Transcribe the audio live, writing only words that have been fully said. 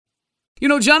You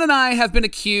know, John and I have been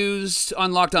accused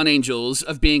on Locked On Angels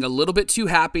of being a little bit too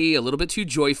happy, a little bit too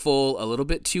joyful, a little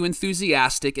bit too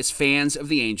enthusiastic as fans of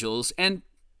the Angels, and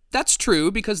that's true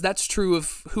because that's true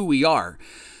of who we are.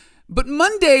 But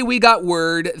Monday we got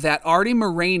word that Arte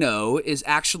Moreno is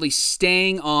actually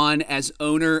staying on as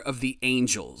owner of the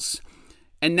Angels.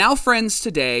 And now, friends,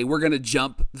 today we're going to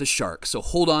jump the shark, so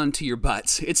hold on to your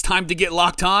butts. It's time to get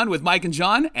locked on with Mike and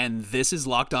John, and this is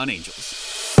Locked On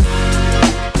Angels.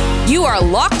 You are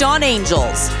Locked On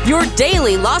Angels, your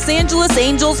daily Los Angeles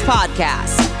Angels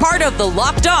podcast. Part of the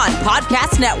Locked On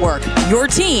Podcast Network, your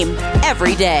team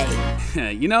every day.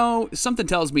 You know, something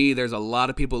tells me there's a lot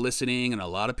of people listening and a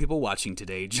lot of people watching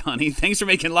today. Johnny, thanks for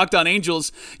making Locked On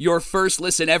Angels your first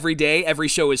listen every day. Every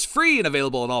show is free and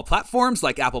available on all platforms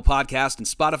like Apple Podcast and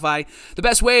Spotify. The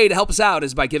best way to help us out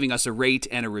is by giving us a rate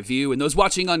and a review. And those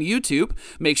watching on YouTube,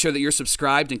 make sure that you're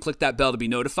subscribed and click that bell to be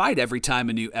notified every time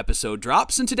a new episode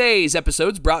drops. And today's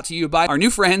episode is brought to you by our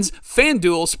new friends,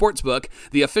 FanDuel Sportsbook,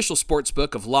 the official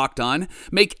sportsbook of Locked On.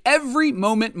 Make every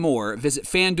moment more. Visit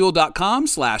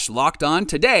FanDuel.com/Locked On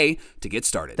today to get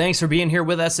started. Thanks for being here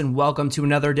with us, and welcome to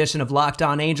another edition of Locked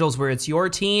On Angels, where it's your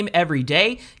team every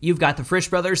day. You've got the Frisch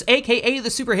Brothers, a.k.a.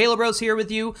 the Super Halo Bros, here with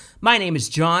you. My name is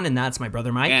John, and that's my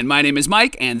brother Mike. And my name is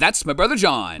Mike, and that's my brother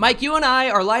John. Mike, you and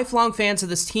I are lifelong fans of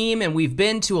this team, and we've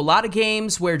been to a lot of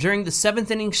games where during the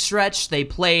 7th inning stretch, they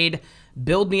played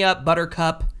Build Me Up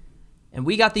Buttercup, and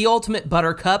we got the ultimate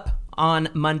Buttercup on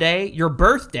Monday, your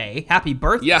birthday. Happy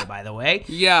birthday, by the way.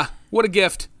 Yeah, what a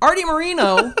gift. Arte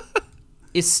Moreno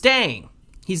is staying.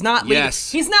 He's not leaving.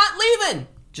 Yes. He's not leaving.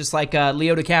 Just like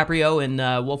Leo DiCaprio in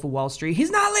Wolf of Wall Street.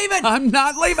 He's not leaving. I'm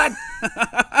not leaving.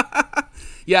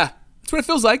 Yeah, that's what it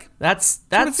feels like. That's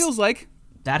what it feels like.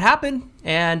 That happened.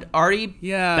 And Arte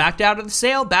backed out of the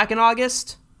sale back in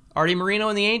August. Arte Moreno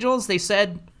and the Angels, they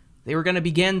said they were going to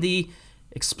begin the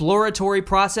exploratory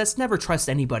process. Never trust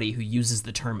anybody who uses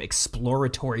the term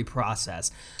exploratory process.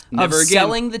 Never of again.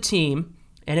 Selling the team.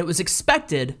 And it was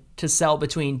expected to sell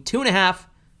between $2.5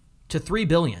 to $3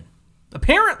 billion.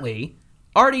 Apparently,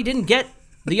 Arte didn't get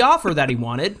the offer that he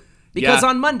wanted because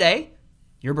on Monday,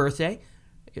 your birthday,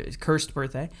 cursed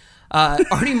birthday,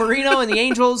 Arte Moreno and the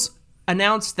Angels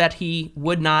announced that he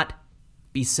would not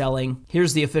be selling.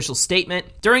 Here's the official statement.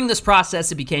 During this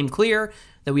process, it became clear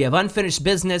that we have unfinished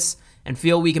business and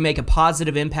feel we can make a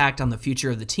positive impact on the future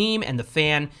of the team and the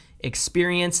fan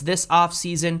experience. This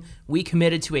offseason, we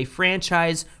committed to a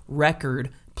franchise record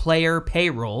player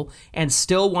payroll and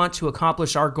still want to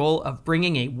accomplish our goal of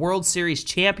bringing a World Series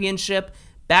championship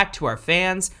back to our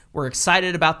fans. We're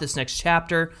excited about this next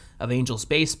chapter of Angels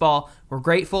baseball. We're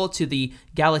grateful to the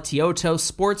Galatioto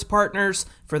sports partners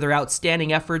for their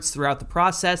outstanding efforts throughout the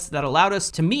process that allowed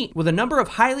us to meet with a number of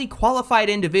highly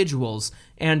qualified individuals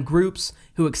and groups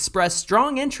who expressed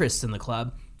strong interest in the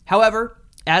club. However,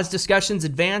 as discussions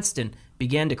advanced and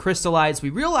began to crystallize, we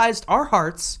realized our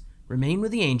hearts remain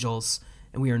with the Angels,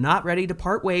 and we are not ready to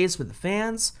part ways with the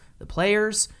fans, the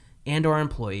players, and our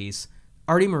employees.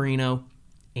 Arte Moreno,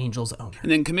 Angels owner.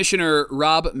 And then Commissioner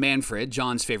Rob Manfred,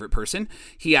 John's favorite person,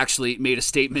 he actually made a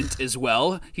statement as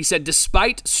well. He said,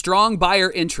 despite strong buyer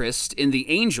interest in the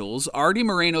Angels, Arte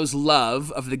Moreno's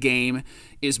love of the game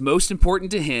is most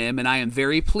important to him, and I am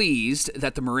very pleased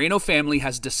that the Moreno family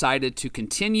has decided to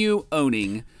continue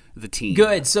owning the team.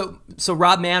 Good. So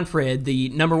Rob Manfred, the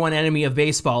number one enemy of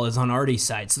baseball, is on Arte's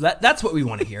side. So that's what we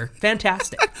want to hear.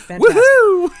 Fantastic.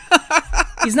 Woohoo!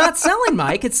 He's not selling,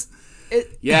 Mike.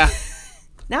 Yeah.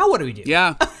 Now what do we do?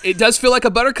 Yeah. It does feel like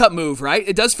a Buttercup move, right?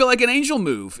 It does feel like an Angel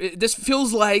move. This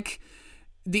feels like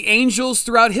the Angels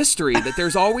throughout history, that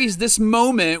there's always this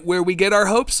moment where we get our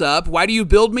hopes up. Why do you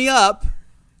build me up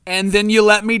and then you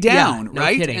let me down, no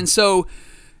right? kidding. And so,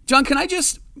 John, can I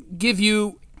just give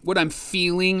you what I'm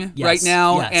feeling right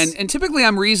now? Yes. And typically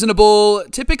I'm reasonable.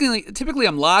 Typically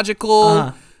I'm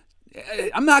logical.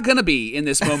 I'm not going to be in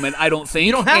this moment, I don't think.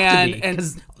 You don't have to be,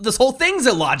 because this whole thing's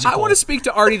illogical. I want to speak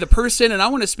to Arte the person, and I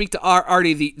want to speak to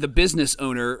Arte the business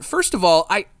owner. First of all,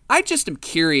 I just am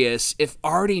curious if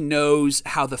Arte knows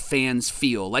how the fans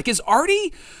feel. Like, is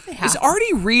Arte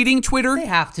reading Twitter? They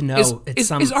have to know.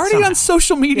 Is Arte on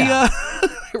social media? Yeah.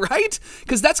 Right?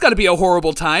 Because that's got to be a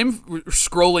horrible time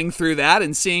scrolling through that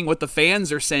and seeing what the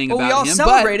fans are saying about him. We all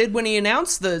celebrated when he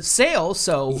announced the sale,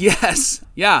 so... Yes.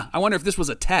 Yeah. I wonder if this was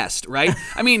a test, right?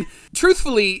 I mean,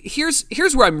 truthfully, here's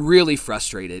where I'm really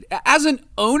frustrated. As an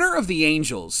owner of the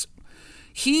Angels,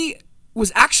 he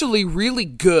was actually really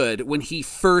good when he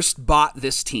first bought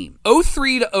this team.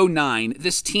 03 to 09,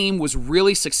 this team was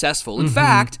really successful. In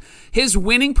fact, his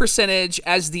winning percentage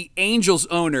as the Angels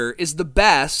owner is the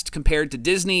best compared to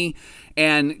Disney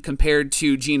and compared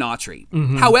to Gene Autry.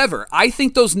 However, I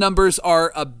think those numbers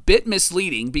are a bit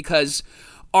misleading because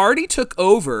Artie took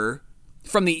over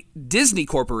from the Disney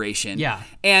Corporation. Yeah.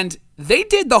 And they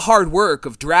did the hard work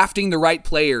of drafting the right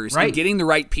players Right. and getting the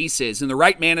right pieces and the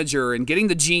right manager and getting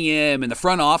the GM and the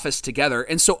front office together.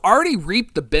 And so Artie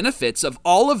reaped the benefits of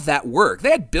all of that work.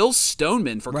 They had Bill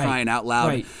Stoneman, for Right. crying out loud,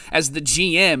 Right. as the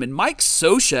GM and Mike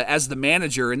Scioscia as the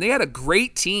manager. And they had a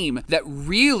great team that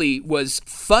really was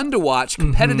fun to watch,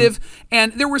 competitive.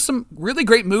 And there were some really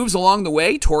great moves along the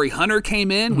way. Torrey Hunter came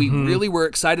in. We really were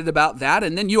excited about that.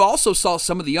 And then you also saw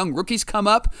some of the young rookies come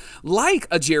up, like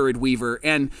a Jared Weaver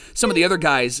and some of the other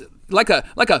guys, like a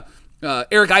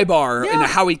Eric Ibar and a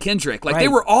Howie Kendrick. Like, they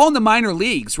Right. were all in the minor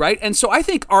leagues, right? And so I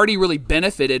think Artie really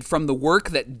benefited from the work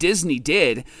that Disney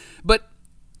did. But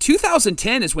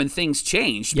 2010 is when things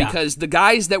changed because the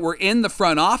guys that were in the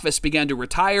front office began to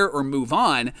retire or move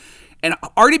on. And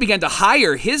Artie began to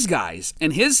hire his guys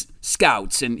and his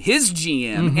scouts and his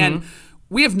GM. And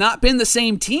we have not been the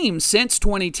same team since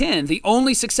 2010. The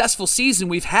only successful season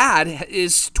we've had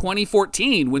is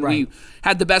 2014 when we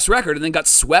had the best record and then got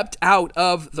swept out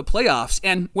of the playoffs.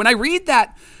 And when I read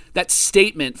that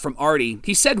statement from Artie,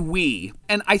 he said we,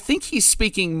 and I think he's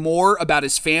speaking more about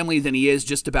his family than he is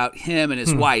just about him and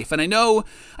his wife. And I know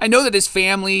that his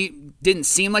family didn't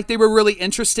seem like they were really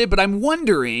interested, but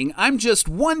I'm just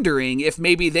wondering if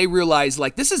maybe they realized,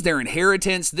 like, this is their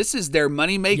inheritance, this is their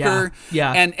moneymaker,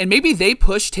 and maybe they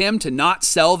pushed him to not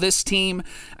sell this team.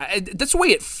 That's the way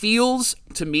it feels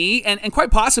to me, and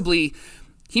quite possibly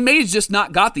he may have just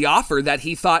not got the offer that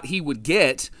he thought he would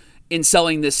get in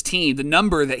selling this team, the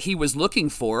number that he was looking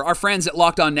for. Our friends at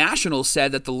Locked On Nationals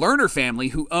said that the Lerner family,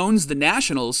 who owns the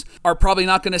Nationals, are probably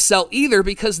not going to sell either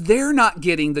because they're not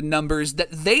getting the numbers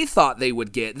that they thought they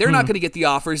would get. They're not going to get the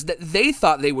offers that they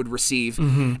thought they would receive.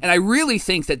 And I really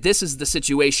think that this is the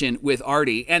situation with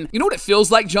Artie. And you know what it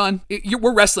feels like, John?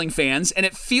 We're wrestling fans, and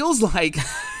it feels like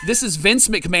this is Vince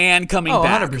McMahon coming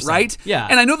back, 100%. right? Yeah.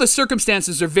 And I know the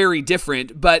circumstances are very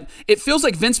different, but it feels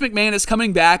like Vince McMahon is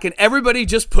coming back, and everybody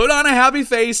just put on a happy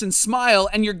face and smile,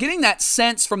 and you're getting that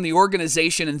sense from the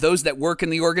organization and those that work in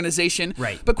the organization.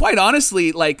 Right. But quite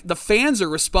honestly, like, the fans are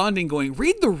responding going,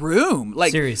 read the room.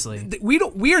 Like, seriously.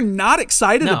 We are not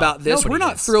excited about this. We're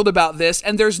not is. thrilled about this,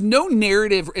 and there's no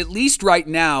narrative, at least right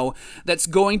now, that's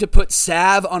going to put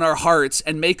salve on our hearts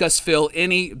and make us feel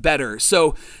any better.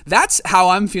 So that's how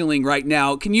I'm feeling right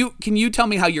now. Can you tell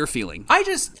me how you're feeling? I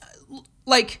just,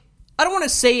 like, I don't want to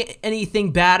say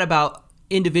anything bad about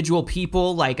individual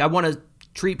people. Like, I want to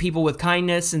treat people with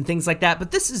kindness and things like that.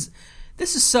 But this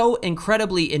is so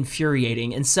incredibly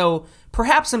infuriating. And so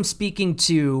perhaps I'm speaking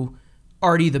to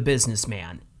Artie the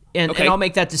businessman. And I'll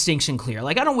make that distinction clear.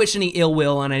 Like, I don't wish any ill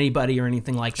will on anybody or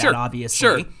anything like that,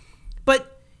 obviously. Sure.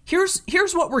 But here's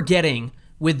what we're getting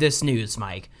with this news,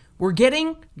 Mike. We're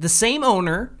getting the same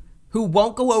owner who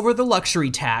won't go over the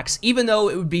luxury tax, even though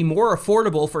it would be more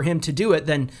affordable for him to do it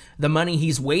than the money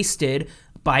he's wasted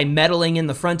by meddling in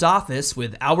the front office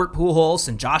with Albert Pujols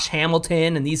and Josh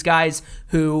Hamilton and these guys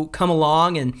who come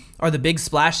along and are the big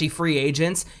splashy free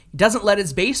agents. He doesn't let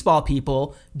his baseball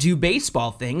people do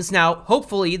baseball things. Now,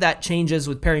 hopefully that changes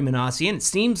with Perry Minasian. It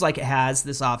seems like it has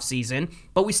this offseason,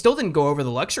 but we still didn't go over the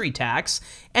luxury tax.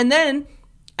 And then,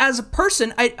 as a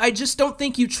person, I just don't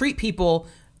think you treat people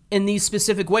in these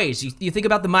specific ways. You think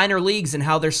about the minor leagues and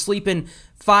how they're sleeping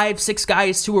 5-6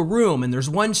 guys to a room, and there's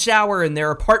one shower in their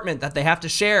apartment that they have to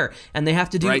share, and they have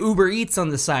to do Uber Eats on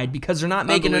the side because they're not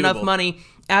making enough money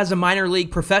as a minor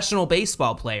league professional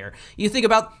baseball player. You think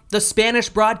about the Spanish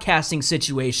broadcasting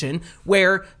situation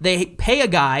where they pay a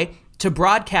guy to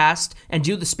broadcast and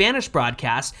do the Spanish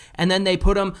broadcast, and then they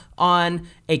put him on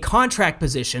a contract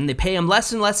position. They pay him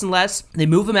less and less and less. They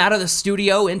move him out of the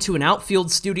studio into an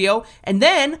outfield studio, and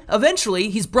then eventually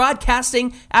he's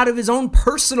broadcasting out of his own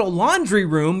personal laundry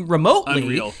room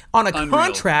remotely on a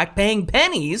contract, paying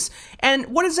pennies. And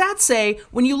what does that say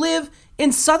when you live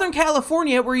in Southern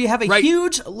California, where you have a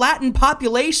huge Latino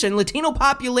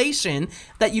population,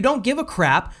 that you don't give a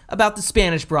crap about the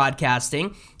Spanish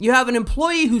broadcasting? You have an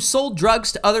employee who sold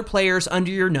drugs to other players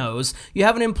under your nose. You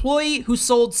have an employee who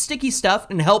sold sticky stuff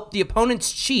and helped the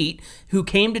opponents cheat, who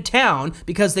came to town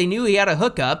because they knew he had a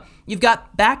hookup. You've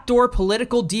got backdoor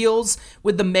political deals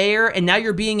with the mayor, and now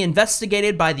you're being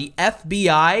investigated by the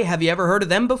FBI. Have you ever heard of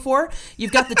them before?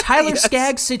 You've got the Tyler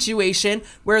Skaggs situation,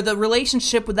 where the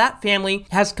relationship with that family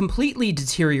has completely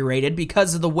deteriorated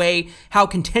because of the way how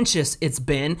contentious it's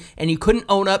been, and you couldn't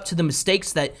own up to the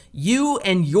mistakes that you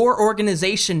and your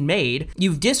organization made.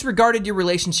 You've disregarded your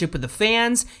relationship with the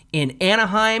fans in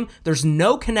Anaheim. There's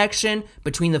no connection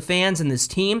between the fans and this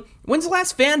team. When's the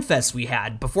last fan fest we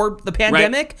had? Before the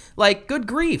pandemic? Right. Like, good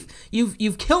grief.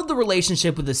 You've killed the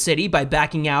relationship with the city by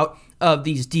backing out of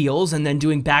these deals and then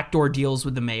doing backdoor deals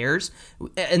with the mayors.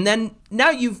 And then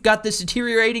now you've got this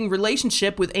deteriorating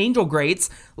relationship with Angel greats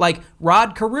like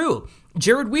Rod Carew.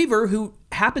 Jared Weaver, who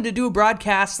happened to do a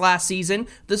broadcast last season,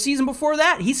 the season before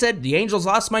that, he said, the Angels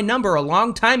lost my number a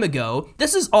long time ago.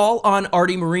 This is all on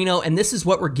Arte Moreno, and this is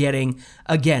what we're getting.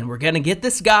 Again, we're going to get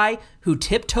this guy who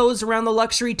tiptoes around the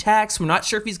luxury tax. We're not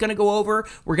sure if he's going to go over.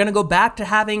 We're going to go back to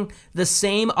having the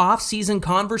same off-season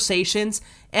conversations.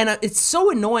 And it's so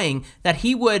annoying that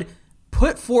he would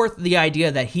put forth the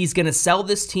idea that he's going to sell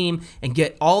this team and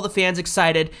get all the fans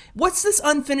excited. What's this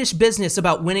unfinished business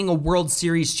about winning a World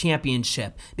Series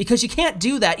championship? Because you can't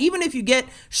do that. Even if you get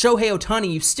Shohei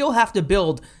Ohtani, you still have to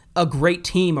build a great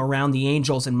team around the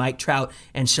Angels and Mike Trout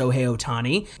and Shohei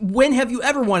Ohtani. When have you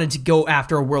ever wanted to go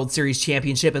after a World Series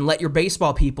championship and let your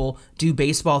baseball people do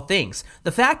baseball things?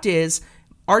 The fact is,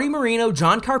 Arte Moreno,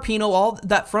 John Carpino, all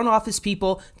that front office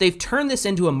people, they've turned this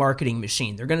into a marketing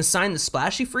machine. They're going to sign the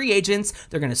splashy free agents,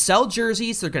 they're going to sell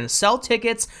jerseys, they're going to sell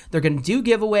tickets, they're going to do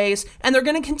giveaways, and they're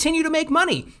going to continue to make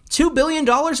money. $2 billion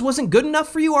wasn't good enough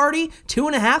for you, Artie?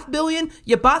 $2.5 billion?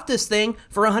 You bought this thing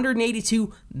for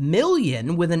 $182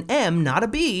 million with an M, not a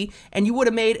B, and you would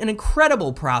have made an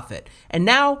incredible profit. And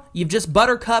now you've just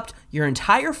buttercupped your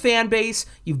entire fan base,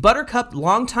 you've buttercupped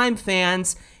longtime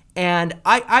fans, and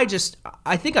I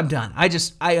think I'm done. I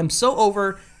am so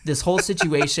over this whole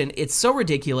situation. It's so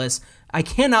ridiculous. I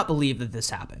cannot believe that this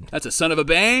happened. That's a son of a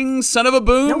bang, son of a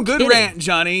boom. No Good kidding. rant,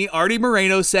 Johnny. Arte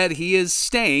Moreno said he is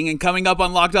staying, and coming up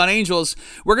on Locked On Angels,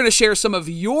 we're going to share some of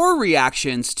your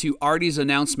reactions to Artie's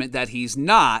announcement that he's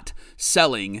not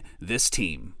selling this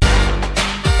team.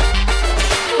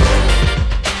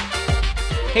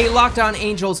 Hey, Locked On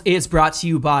Angels is brought to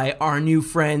you by our new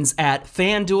friends at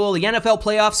FanDuel. The NFL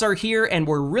playoffs are here, and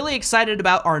we're really excited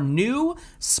about our new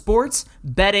sports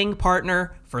betting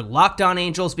partner for Locked On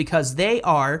Angels because they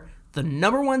are the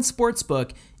 #1 sports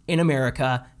book in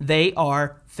America. They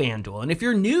are FanDuel. And if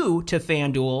you're new to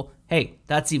FanDuel, hey,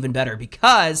 that's even better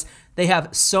because they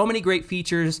have so many great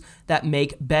features that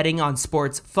make betting on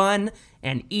sports fun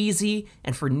and easy.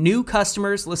 And for new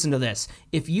customers, listen to this.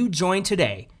 If you join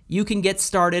today, you can get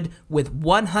started with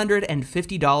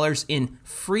 $150 in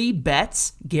free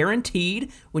bets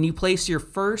guaranteed when you place your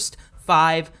first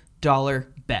 $5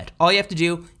 bet. All you have to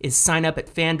do is sign up at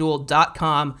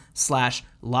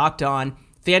FanDuel.com/lockedon.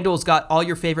 FanDuel's got all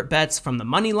your favorite bets from the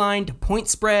money line to point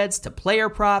spreads to player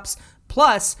props.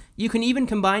 Plus, you can even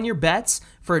combine your bets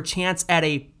for a chance at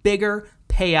a bigger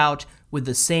payout with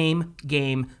the same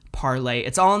game parlay.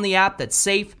 It's all in the app that's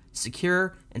safe,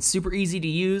 secure, and super easy to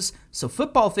use. So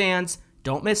football fans,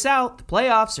 don't miss out. The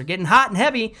playoffs are getting hot and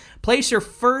heavy. Place your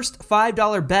first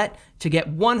 $5 bet to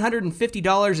get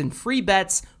 $150 in free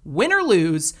bets, win or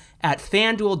lose, at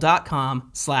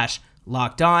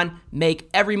FanDuel.com/lockedon. Make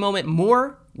every moment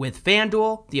more with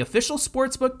FanDuel, the official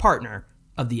sportsbook partner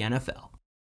of the NFL.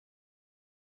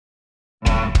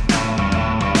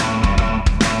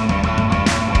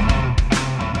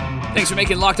 Thanks for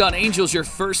making Locked On Angels your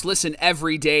first listen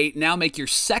every day. Now make your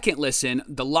second listen,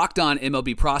 the Locked On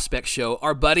MLB Prospect Show.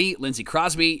 Our buddy, Lindsey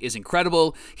Crosby, is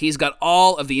incredible. He's got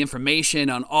all of the information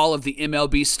on all of the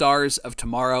MLB stars of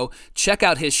tomorrow. Check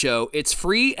out his show. It's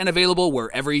free and available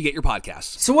wherever you get your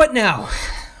podcasts. So what now?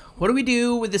 What do we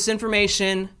do with this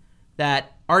information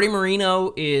that Arte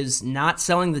Moreno is not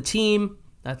selling the team,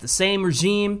 that the same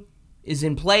regime is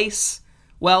in place?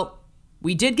 Well,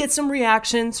 we did get some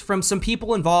reactions from some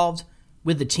people involved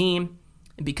with the team.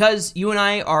 And because you and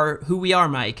I are who we are,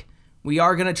 Mike, we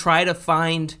are going to try to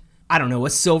find, I don't know,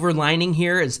 a silver lining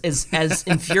here. As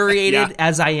infuriated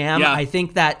as I am, I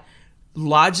think that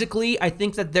logically, I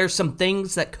think that there's some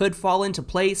things that could fall into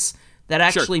place that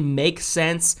actually make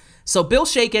sense. So Bill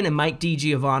Shaken and Mike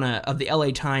DiGiovanna of the LA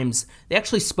Times, they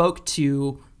actually spoke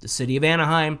to the city of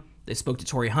Anaheim. They spoke to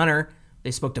Torrey Hunter.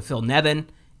 They spoke to Phil Nevin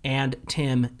and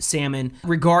Tim Salmon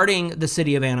regarding the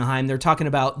city of Anaheim. They're talking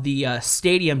about the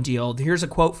stadium deal. Here's a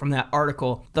quote from that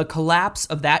article. The collapse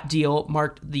of that deal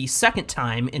marked the second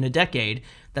time in a decade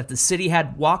that the city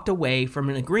had walked away from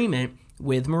an agreement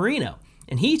with Moreno,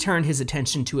 and he turned his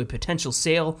attention to a potential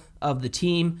sale of the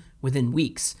team within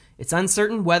weeks. It's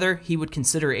uncertain whether he would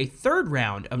consider a third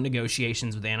round of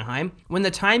negotiations with Anaheim. When the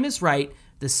time is right,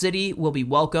 the city will be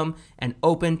welcome and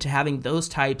open to having those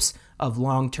types of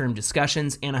long-term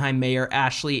discussions, Anaheim Mayor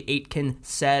Ashley Aitken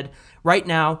said. Right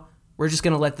now, we're just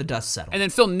going to let the dust settle. And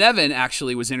then Phil Nevin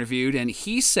actually was interviewed, and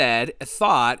he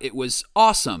thought it was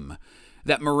awesome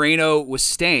that Moreno was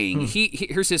staying,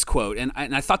 here's his quote, and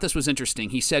I thought this was interesting.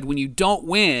 He said, when you don't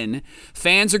win,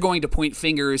 fans are going to point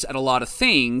fingers at a lot of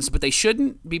things, but they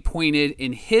shouldn't be pointed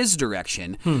in his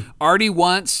direction. Artie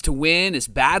wants to win as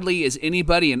badly as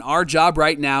anybody, and our job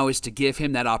right now is to give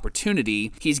him that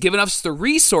opportunity. He's given us the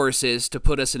resources to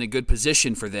put us in a good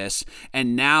position for this,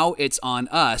 and now it's on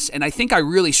us. And I think I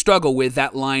really struggle with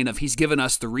that line of he's given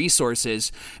us the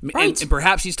resources, and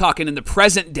perhaps he's talking in the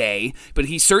present day, but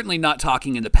he's certainly not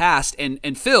talking in the past.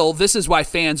 And Phil, this is why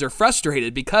fans are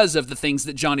frustrated, because of the things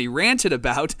that Johnny ranted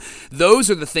about. Those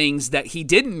are the things that he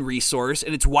didn't resource,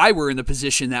 and it's why we're in the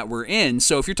position that we're in.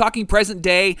 So if you're talking present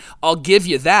day, I'll give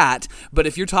you that. But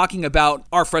if you're talking about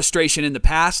our frustration in the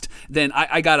past, then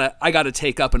I gotta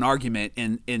take up an argument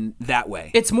in that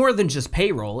way. It's more than just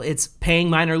payroll. It's paying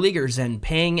minor leaguers and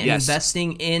paying and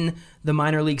investing in the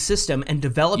minor league system and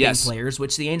developing players,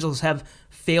 which the Angels have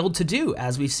failed to do,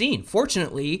 as we've seen.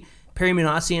 Fortunately, Perry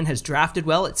Minasian has drafted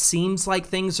well. It seems like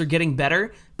things are getting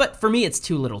better, but for me, it's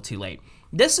too little too late.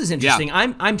 This is interesting.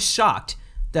 Yeah. I'm shocked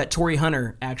that Torrey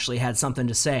Hunter actually had something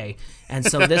to say. And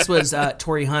so this was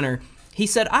Torrey Hunter. He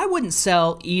said, I wouldn't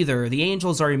sell either. The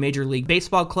Angels are a Major League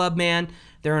Baseball club, man.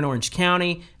 They're in Orange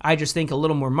County. I just think a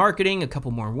little more marketing, a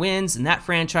couple more wins, and that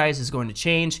franchise is going to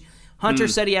change. Hunter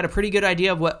said he had a pretty good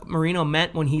idea of what Moreno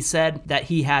meant when he said that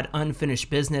he had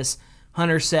unfinished business.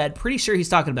 Hunter said, pretty sure he's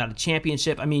talking about a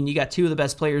championship. I mean, you got two of the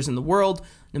best players in the world.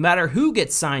 No matter who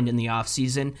gets signed in the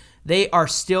offseason, they are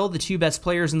still the two best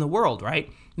players in the world,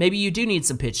 right? Maybe you do need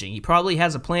some pitching. He probably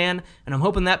has a plan, and I'm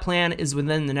hoping that plan is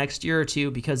within the next year or two,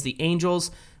 because the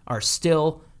Angels are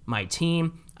still my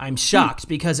team. I'm shocked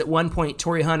because at one point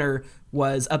Torrey Hunter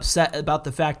was upset about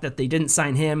the fact that they didn't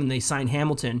sign him and they signed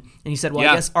Hamilton. And he said, well,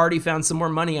 I guess Artie found some more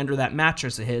money under that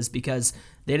mattress of his, because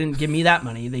they didn't give me that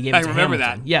money. They gave it to Hamilton. I remember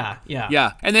that.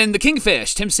 Yeah. And then the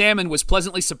Kingfish, Tim Salmon, was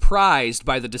pleasantly surprised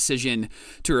by the decision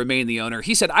to remain the owner.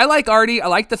 He said, I like Artie. I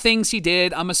like the things he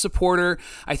did. I'm a supporter.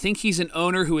 I think he's an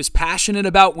owner who is passionate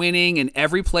about winning, and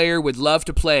every player would love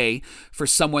to play for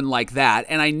someone like that.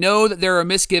 And I know that there are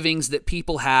misgivings that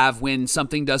people have when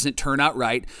something doesn't turn out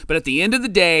right. But at the end of the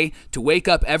day, to wake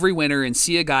up every winter and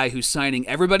see a guy who's signing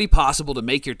everybody possible to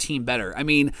make your team better. I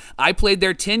mean, I played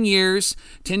there 10 years,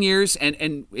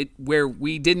 and where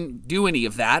we didn't do any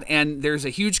of that, and there's a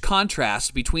huge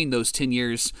contrast between those 10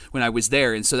 years when I was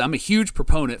there, and so I'm a huge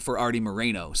proponent for Artie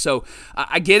Moreno. So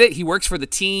I get it, he works for the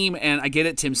team, and I get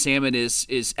it, Tim Salmon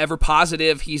is ever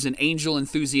positive, he's an Angel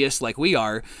enthusiast like we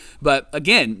are, but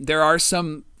again, there are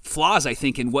some flaws, I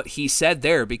think, in what he said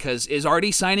there, because is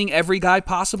Artie signing every guy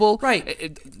possible?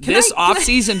 Right. This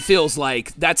offseason feels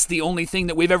like that's the only thing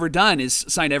that we've ever done is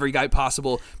sign every guy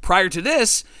possible. Prior to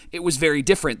this, it was very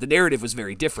different. The narrative was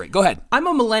very different. Go ahead. I'm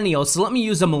a millennial, so let me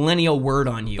use a millennial word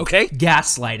on you. Okay.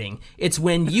 Gaslighting. It's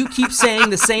when you keep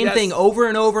saying the same thing over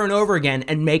and over and over again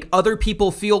and make other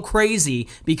people feel crazy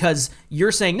because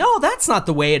you're saying, no, that's not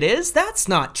the way it is. That's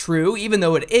not true, even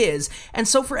though it is. And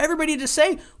so for everybody to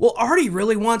say, well, Artie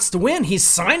really wants to win. He's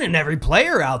signing every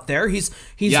player out there. He's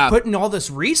putting all this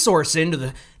resource into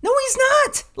the... No, he's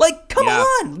not. Like, come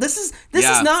on. This is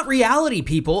not reality,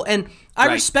 people. And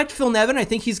I respect Phil Nevin. I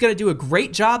think he's going to do a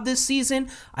great job this season.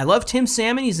 I love Tim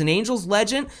Salmon. He's an Angels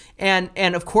legend.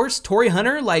 And of course, Torrey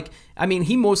Hunter,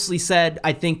 he mostly said,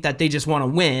 I think that they just want to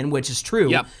win, which is true.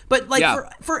 Yep. But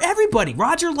for everybody,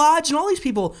 Roger Lodge and all these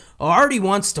people, Artie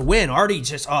wants to win. Artie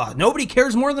just, nobody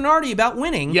cares more than Artie about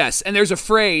winning. Yes, and there's a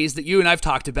phrase that you and I've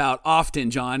talked about often,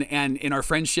 John, and in our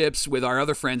friendships with our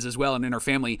other friends as well and in our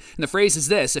family. And the phrase is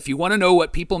this: if you want to know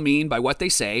what people mean by what they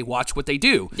say, watch what they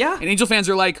do. Yeah. And Angel fans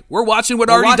are like, we're watching what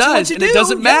Artie does, and it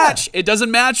doesn't match. It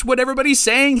doesn't match what everybody's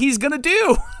saying he's going to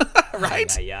do.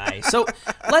 Right? So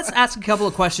let's ask a couple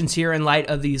of questions here in light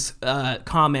of these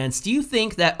comments. Do you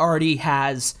think that Artie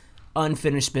has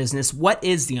unfinished business? What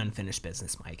is the unfinished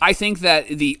business, Mike? I think that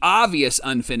the obvious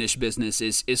unfinished business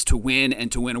is to win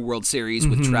and to win a World Series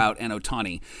with Trout and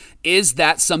Ohtani. Is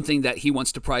that something that he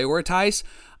wants to prioritize?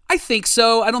 I think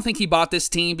so. I don't think he bought this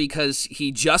team because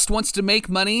he just wants to make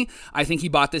money. I think he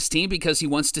bought this team because he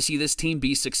wants to see this team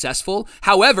be successful.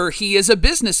 However, he is a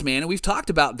businessman, and we've talked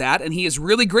about that, and he is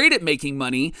really great at making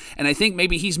money, and I think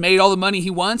maybe he's made all the money he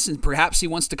wants, and perhaps he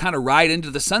wants to kind of ride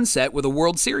into the sunset with a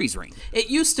World Series ring. It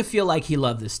used to feel like he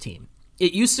loved this team.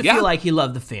 It used to feel like he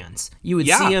loved the fans. You would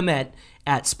see him at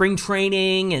spring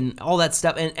training and all that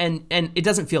stuff, and it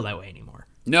doesn't feel that way anymore.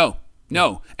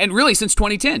 No, and really since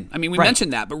 2010. I mean, we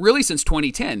mentioned that, but really since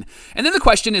 2010. And then the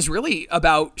question is really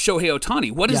about Shohei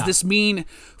Ohtani. What does this mean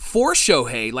for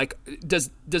Shohei? Like, does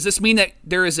this mean that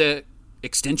there is a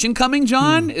extension coming,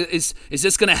 John? Is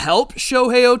this going to help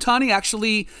Shohei Ohtani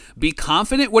actually be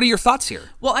confident? What are your thoughts here?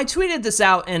 Well, I tweeted this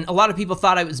out, and a lot of people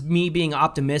thought it was me being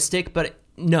optimistic, but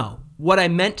no. What I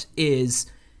meant is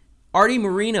Artie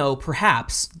Moreno,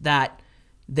 perhaps, that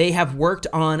they have worked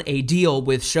on a deal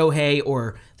with Shohei,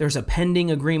 or there's a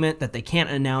pending agreement that they can't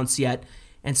announce yet.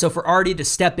 And so for Artie to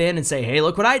step in and say, hey,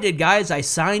 look what I did, guys. I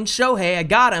signed Shohei. I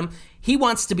got him. He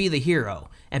wants to be the hero.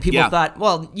 And people thought,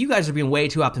 well, you guys are being way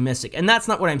too optimistic. And that's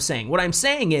not what I'm saying. What I'm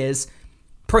saying is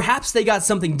perhaps they got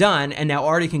something done, and now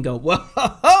Artie can go,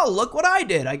 whoa, look what I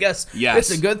did. I guess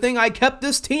it's a good thing I kept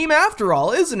this team after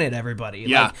all, isn't it, everybody?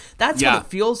 Yeah. Like, that's what it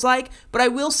feels like. But I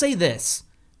will say this.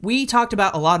 We talked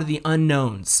about a lot of the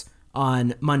unknowns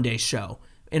on Monday's show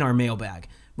in our mailbag.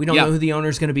 We don't know who the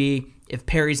owner's going to be, if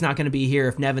Perry's not going to be here,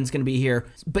 if Nevin's going to be here.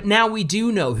 But now we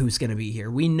do know who's going to be here.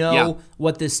 We know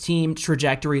what this team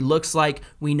trajectory looks like.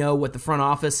 We know what the front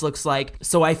office looks like.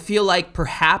 So I feel like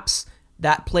perhaps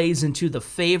that plays into the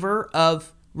favor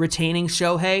of retaining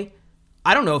Shohei.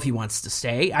 I don't know if he wants to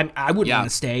stay. I wouldn't want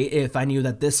to stay if I knew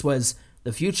that this was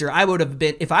the future. I would have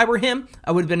been, if I were him,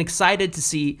 I would have been excited to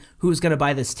see who's going to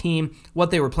buy this team,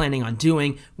 what they were planning on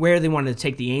doing, where they wanted to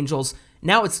take the Angels.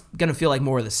 Now it's going to feel like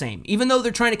more of the same. Even though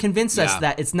they're trying to convince us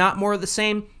that it's not more of the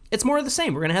same, it's more of the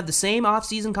same. We're going to have the same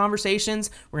off-season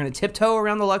conversations. We're going to tiptoe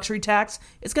around the luxury tax.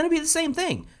 It's going to be the same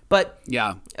thing. But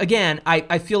again,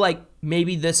 I feel like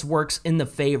maybe this works in the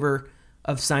favor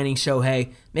of signing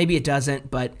Shohei. Maybe it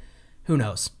doesn't, but who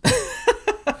knows?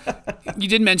 You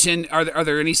did mention, are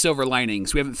there any silver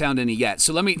linings? We haven't found any yet.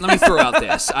 So let me throw out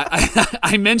this.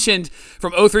 I mentioned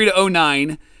from 03 to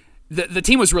 09, the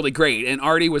team was really great, and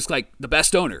Artie was like the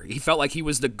best owner. He felt like he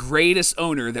was the greatest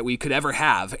owner that we could ever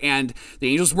have, and the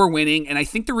Angels were winning, and I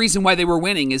think the reason why they were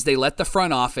winning is they let the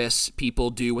front office people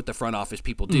do what the front office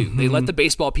people do. They let the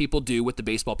baseball people do what the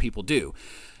baseball people do.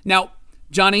 Now,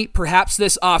 Johnny, perhaps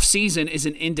this offseason is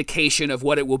an indication of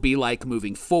what it will be like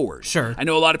moving forward. Sure. I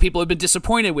know a lot of people have been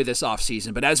disappointed with this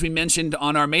offseason, but as we mentioned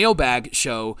on our mailbag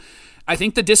show, I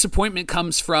think the disappointment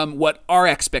comes from what our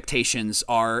expectations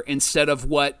are instead of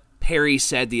what Perry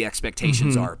said the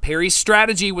expectations are. Perry's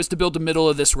strategy was to build the middle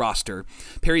of this roster.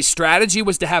 Perry's strategy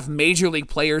was to have major league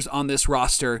players on this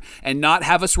roster and not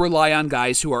have us rely on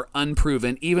guys who are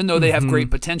unproven, even though they have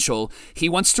great potential. He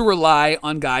wants to rely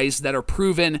on guys that are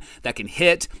proven, that can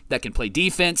hit, that can play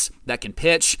defense, that can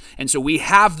pitch. And so we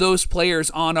have those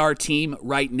players on our team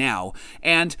right now.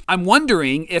 And I'm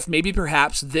wondering if maybe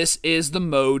perhaps this is the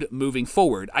mode moving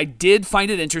forward. I did find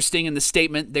it interesting in the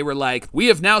statement. They were like, we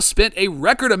have now spent a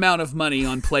record amount of money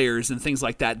on players and things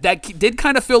like that. That did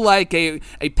kind of feel like a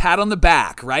pat on the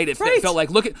back, right? It felt like,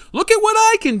 look at what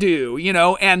I can do, you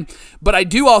know? But I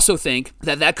do also think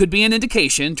that could be an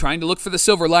indication, trying to look for the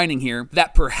silver lining here,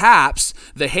 that perhaps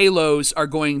the Halos are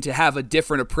going to have a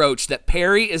different approach, that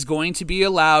Perry is going to be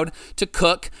allowed to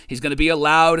cook. He's going to be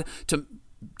allowed to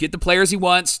get the players he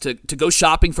wants, to go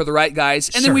shopping for the right guys.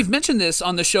 And then we've mentioned this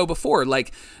on the show before,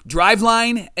 like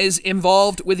Driveline is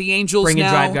involved with the Angels bringing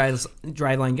now.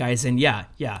 Driveline guys in. Yeah.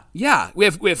 We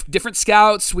have different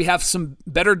scouts. We have some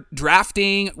better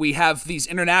drafting. We have these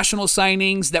international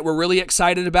signings that we're really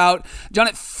excited about. John,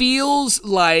 it feels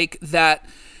like that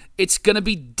it's going to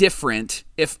be different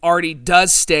if Artie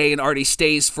does stay and Artie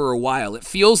stays for a while. It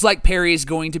feels like Perry is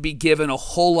going to be given a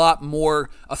whole lot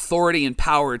more authority and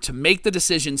power to make the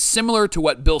decision, similar to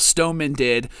what Bill Stoneman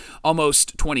did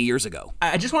almost 20 years ago.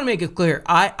 I just want to make it clear.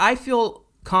 I feel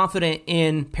confident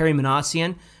in Perry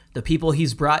Manassian, the people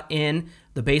he's brought in,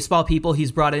 the baseball people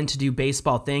he's brought in to do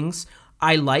baseball things.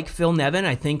 I like Phil Nevin.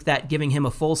 I think that giving him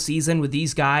a full season with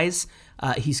these guys,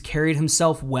 he's carried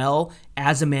himself well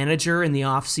as a manager in the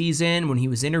offseason when he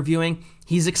was interviewing.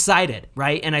 He's excited,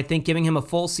 right? And I think giving him a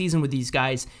full season with these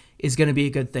guys is going to be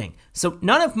a good thing. So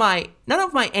none of my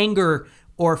anger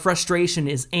or frustration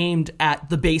is aimed at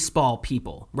the baseball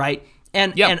people, right?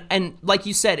 And like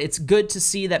you said, it's good to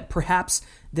see that perhaps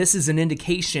this is an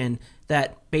indication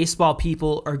that baseball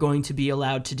people are going to be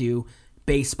allowed to do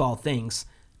baseball things.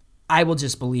 I will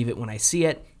just believe it when I see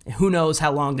it. Who knows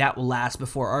how long that will last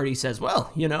before Artie says,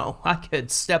 well, I could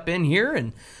step in here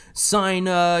and sign,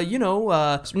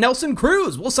 Nelson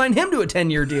Cruz. We'll sign him to a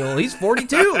 10-year deal. He's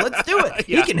 42. Let's do it.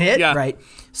 He can hit, right?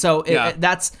 So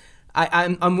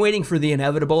I'm waiting for the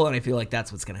inevitable, and I feel like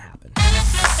that's what's going to happen.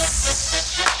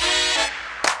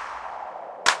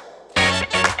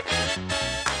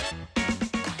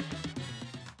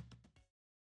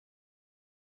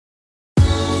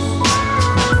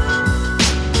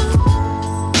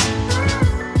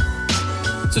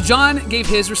 So, John gave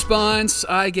his response.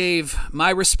 I gave my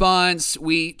response.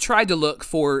 We tried to look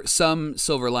for some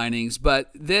silver linings, but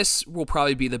this will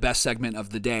probably be the best segment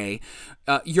of the day.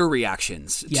 Your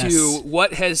reactions to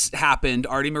what has happened.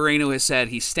 Artie Moreno has said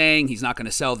he's staying. He's not going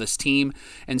to sell this team.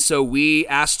 And so we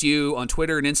asked you on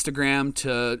Twitter and Instagram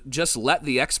to just let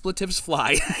the expletives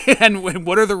fly. And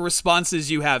what are the responses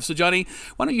you have? So, Johnny,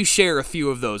 why don't you share a few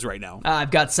of those right now?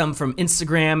 I've got some from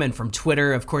Instagram and from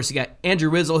Twitter. Of course, you got Andrew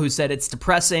Wizzle, who said, it's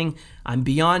depressing. I'm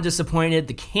beyond disappointed.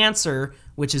 The cancer,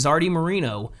 which is Artie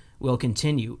Moreno, will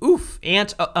continue. Oof.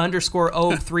 Ant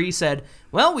 _ 03 said,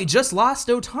 well, we just lost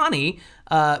Ohtani.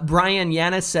 Brian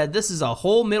Yanis said, this is a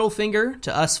whole middle finger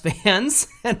to us fans.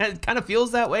 And it kind of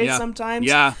feels that way sometimes.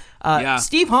 Yeah.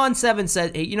 Steve Hahn 7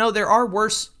 said, hey, there are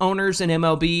worse owners in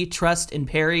MLB. Trust in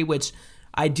Perry, which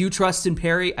I do trust in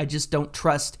Perry. I just don't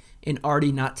trust in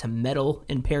Artie not to meddle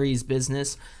in Perry's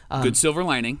business. Good silver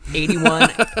lining.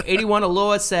 81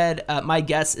 Aloha said, my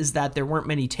guess is that there weren't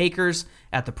many takers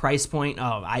at the price point.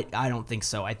 Oh, I don't think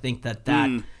so. I think that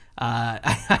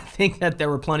I think that there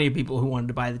were plenty of people who wanted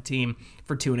to buy the team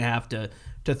for $2.5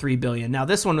 to $3 billion. Now,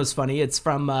 this one was funny. It's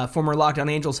from former Locked On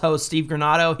Angels host Steve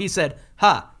Granado. He said,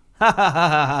 ha ha ha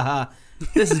ha ha ha.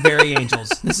 This is very Angels.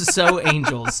 This is so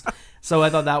Angels. So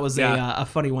I thought that was a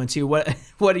funny one too.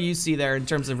 What do you see there in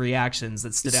terms of reactions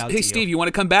that stood out to you? Hey, Steve, you want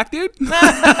to come back, dude?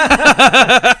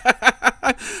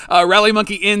 Rally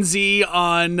Monkey NZ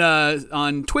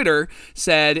on Twitter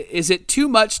said, is it too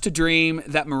much to dream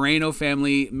that Moreno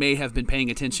family may have been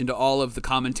paying attention to all of the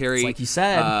commentary, it's like you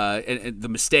said, and the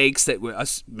mistakes that were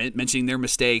us mentioning their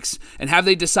mistakes, and have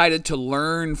they decided to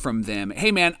learn from them?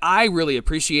 Hey, man, I really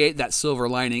appreciate that silver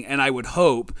lining, and I would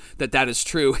hope that that is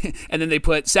true. And then they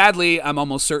put, sadly, I'm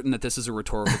almost certain that this is a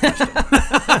rhetorical question.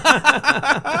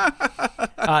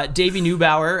 Davey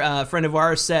Neubauer, a friend of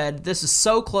ours, said, this is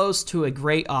so close to a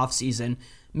great offseason.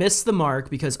 Missed the mark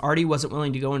because Artie wasn't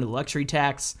willing to go into the luxury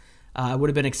tax. I would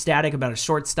have been ecstatic about a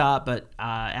shortstop, but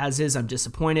as is, I'm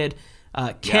disappointed.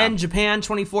 Ken Japan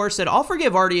 24 said, I'll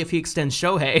forgive Artie if he extends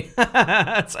Shohei.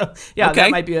 So,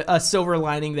 that might be a silver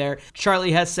lining there.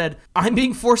 Charlie Hess said, I'm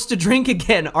being forced to drink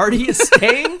again. Artie is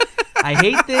staying. I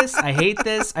hate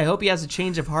this. I hope he has a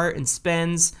change of heart and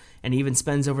spends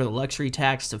over the luxury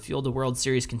tax to field a World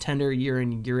Series contender year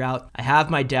in and year out. I have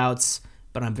my doubts,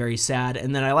 but I'm very sad.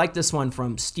 And then I like this one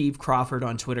from Steve Crawford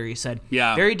on Twitter. He said,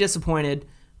 very disappointed.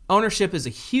 Ownership is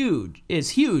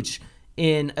huge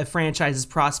in a franchise's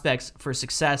prospects for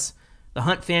success. The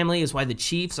Hunt family is why the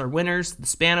Chiefs are winners. The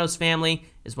Spanos family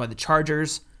is why the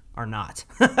Chargers are not.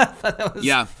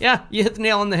 You hit the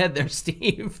nail on the head there,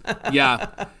 Steve.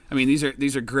 I mean,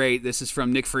 these are great. This is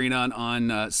from Nick Farina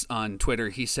on Twitter.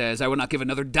 He says, I will not give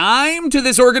another dime to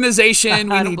this organization.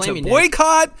 We need to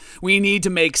boycott. We need to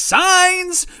make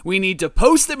signs. We need to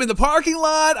post them in the parking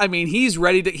lot. I mean, he's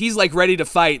ready to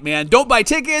fight, man. Don't buy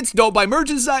tickets. Don't buy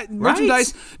merchandise.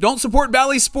 Right. Don't support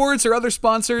Bally Sports or other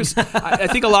sponsors. I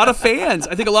think a lot of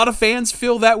fans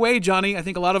feel that way, Johnny. I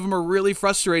think a lot of them are really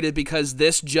frustrated because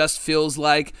this just feels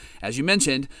like, as you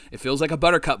mentioned, it feels like a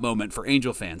buttercup moment for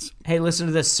Angel fans. Hey, listen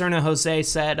to this. Cerna Jose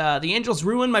said, the Angels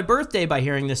ruined my birthday by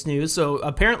hearing this news. So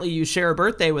apparently you share a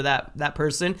birthday with that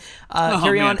person.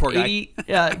 Carry on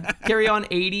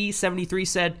 8073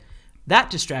 said,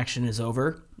 that distraction is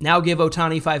over. Now give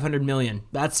Ohtani $500 million.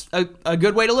 That's a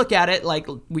good way to look at it. Like,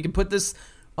 we can put this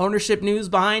ownership news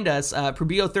behind us.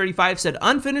 Probio 35 said,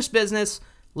 unfinished business.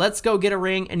 Let's go get a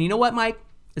ring. And you know what, Mike?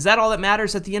 Is that all that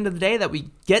matters at the end of the day? That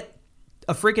we get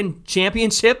a freaking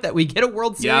championship, that we get a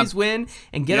World Series win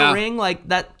and get a ring? Like,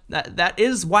 that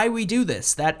is why we do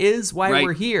this. That is why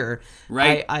we're here.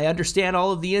 Right. I understand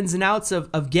all of the ins and outs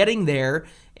of getting there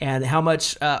and how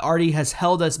much Artie has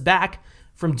held us back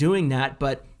from doing that.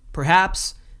 But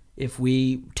perhaps if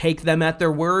we take them at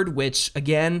their word, which,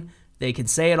 again, they can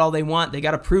say it all they want, they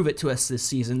got to prove it to us this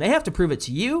season. They have to prove it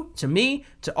to you, to me,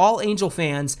 to all Angel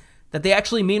fans, that they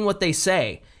actually mean what they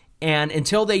say. And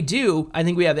until they do, I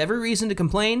think we have every reason to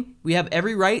complain. We have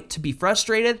every right to be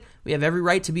frustrated. We have every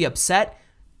right to be upset.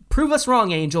 Prove us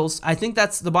wrong, Angels. I think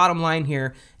that's the bottom line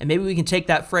here. And maybe we can take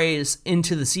that phrase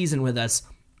into the season with us.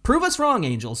 Prove us wrong,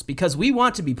 Angels, because we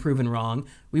want to be proven wrong.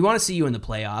 We want to see you in the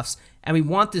playoffs. And we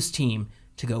want this team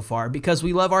to go far because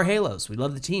we love our Halos. We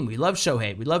love the team. We love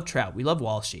Shohei. We love Trout. We love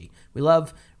Walshy. We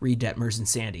love Reed Detmers and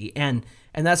Sandy. And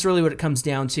that's really what it comes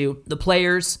down to. The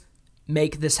players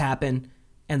make this happen.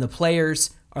 And the players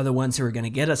are the ones who are going to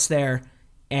get us there.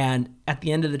 And at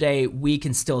the end of the day, we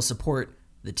can still support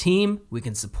the team. We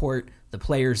can support the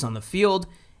players on the field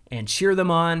and cheer them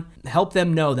on, help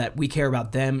them know that we care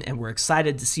about them and we're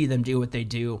excited to see them do what they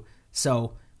do.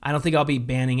 So I don't think I'll be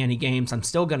banning any games. I'm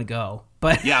still going to go.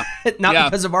 But Yeah. not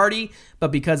because of Artie,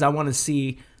 but because I want to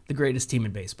see the greatest team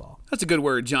in baseball. That's a good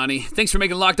word, Johnny. Thanks for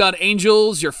making Locked On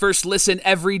Angels your first listen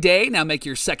every day. Now make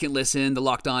your second listen, the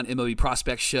Locked On MLB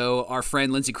Prospect Show. Our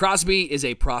friend Lindsey Crosby is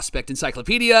a prospect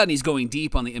encyclopedia, and he's going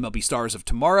deep on the MLB stars of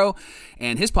tomorrow.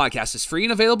 And his podcast is free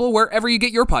and available wherever you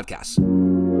get your podcasts.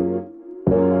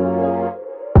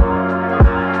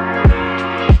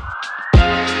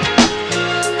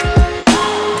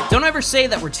 Don't ever say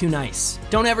that we're too nice.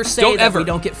 Don't ever say that we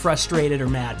don't get frustrated or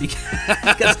mad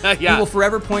because we will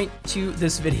forever point to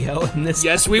this video and this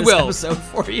episode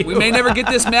for you. We may never get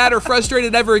this mad or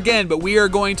frustrated ever again, but we are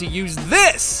going to use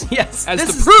this as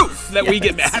the proof that we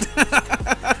get mad.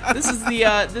 This is the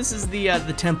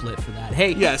template for that.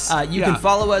 Hey, you can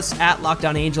follow us at Locked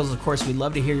On Angels. Of course, we'd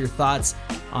love to hear your thoughts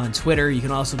on Twitter. You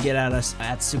can also get at us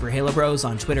at Super Halo Bros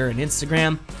on Twitter and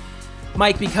Instagram.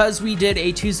 Mike, because we did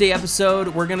a Tuesday episode,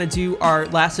 we're going to do our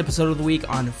last episode of the week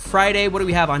on Friday. What do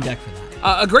we have on deck for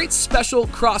that? A great special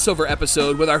crossover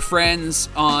episode with our friends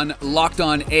on Locked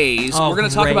On A's. We're going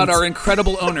to talk about our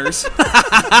incredible owners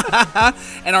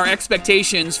and our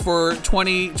expectations for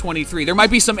 2023. There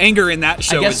might be some anger in that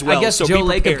show as well. I guess so Joe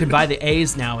Lacob could buy the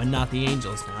A's now and not the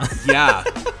Angels now. Yeah,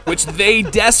 which they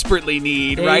desperately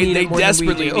need, right? They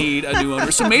desperately need a new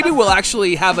owner. So maybe we'll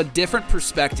actually have a different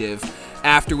perspective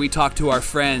after we talk to our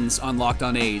friends on Locked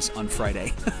On A's on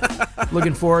Friday.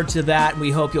 Looking forward to that.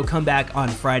 We hope you'll come back on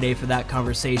Friday for that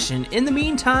conversation. In the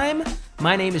meantime,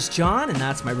 my name is John, and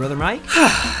that's my brother Mike.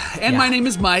 And my name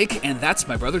is Mike, and that's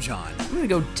my brother John. I'm gonna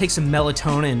go take some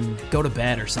melatonin and go to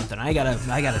bed or something. I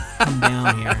gotta come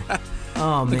down here.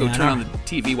 Oh, man. Go turn on the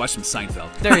TV, watch some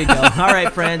Seinfeld. There you go. All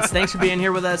right, friends. Thanks for being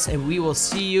here with us, and we will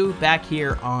see you back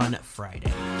here on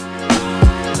Friday.